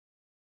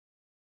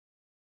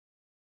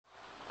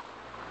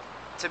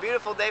It's a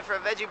beautiful day for a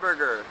veggie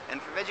burger, and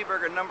for veggie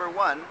burger number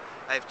 1,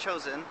 I've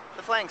chosen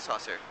the Flying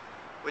Saucer,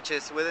 which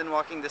is within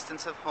walking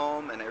distance of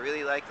home, and I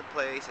really like the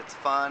place. It's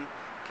fun,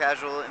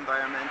 casual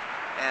environment,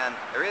 and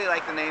I really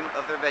like the name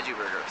of their veggie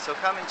burger, so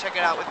come and check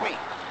it out with me.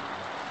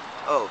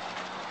 Oh,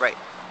 right,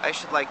 I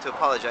should like to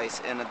apologize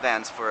in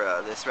advance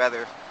for this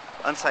rather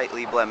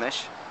unsightly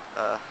blemish.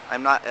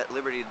 I'm not at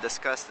liberty to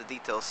discuss the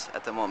details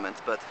at the moment,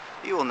 but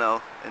you will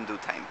know in due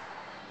time.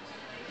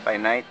 By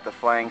night, the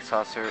Flying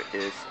Saucer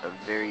is a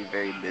very,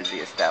 very busy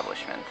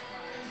establishment.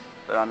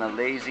 But on a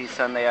lazy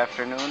Sunday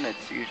afternoon,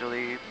 it's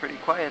usually pretty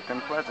quiet and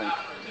pleasant.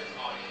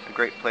 A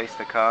great place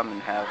to come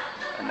and have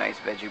a nice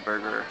veggie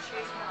burger,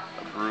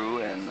 a brew,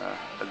 and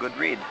a good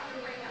read.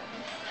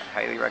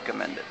 I highly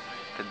recommend it.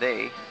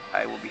 Today,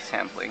 I will be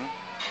sampling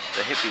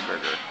the Hippie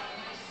Burger,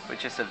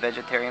 which is a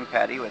vegetarian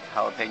patty with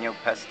jalapeno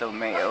pesto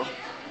mayo,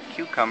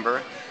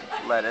 cucumber,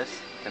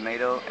 lettuce,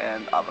 tomato,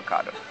 and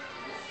avocado.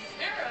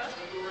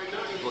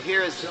 Well,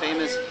 here is the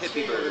famous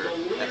Hippie Burger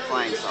at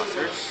Flying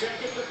Saucer.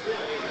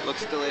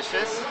 Looks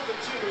delicious,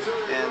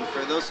 and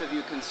for those of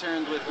you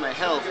concerned with my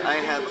health, I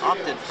have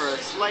opted for a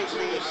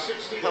slightly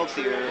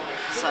healthier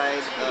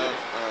side of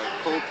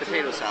cold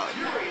potato salad.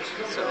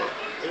 So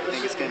I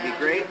think it's going to be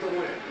great.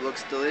 It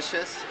looks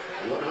delicious.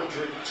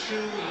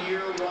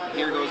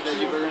 Here goes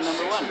veggie burger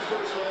number 1.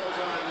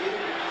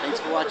 Thanks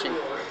for watching.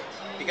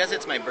 Because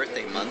it's my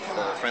birthday month,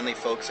 the friendly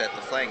folks at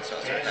the Flying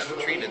Saucer have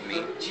treated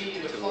me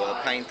to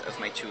a pint of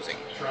my choosing.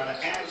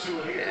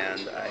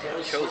 And I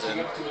have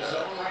chosen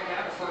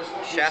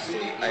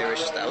Shaftly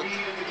Irish Stout,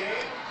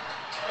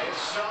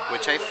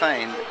 which I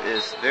find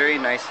is very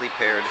nicely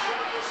paired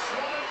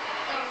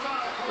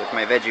with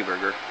my veggie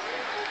burger.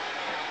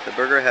 The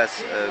burger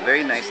has a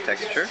very nice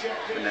texture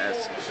and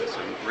has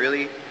some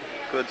really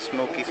good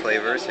smoky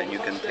flavors, and you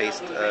can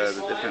taste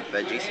the different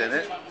veggies in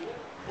it.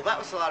 Well, that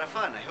was a lot of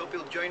fun. I hope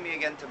you'll join me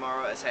again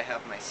tomorrow as I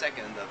have my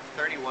second of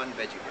 31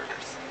 veggie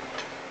burgers.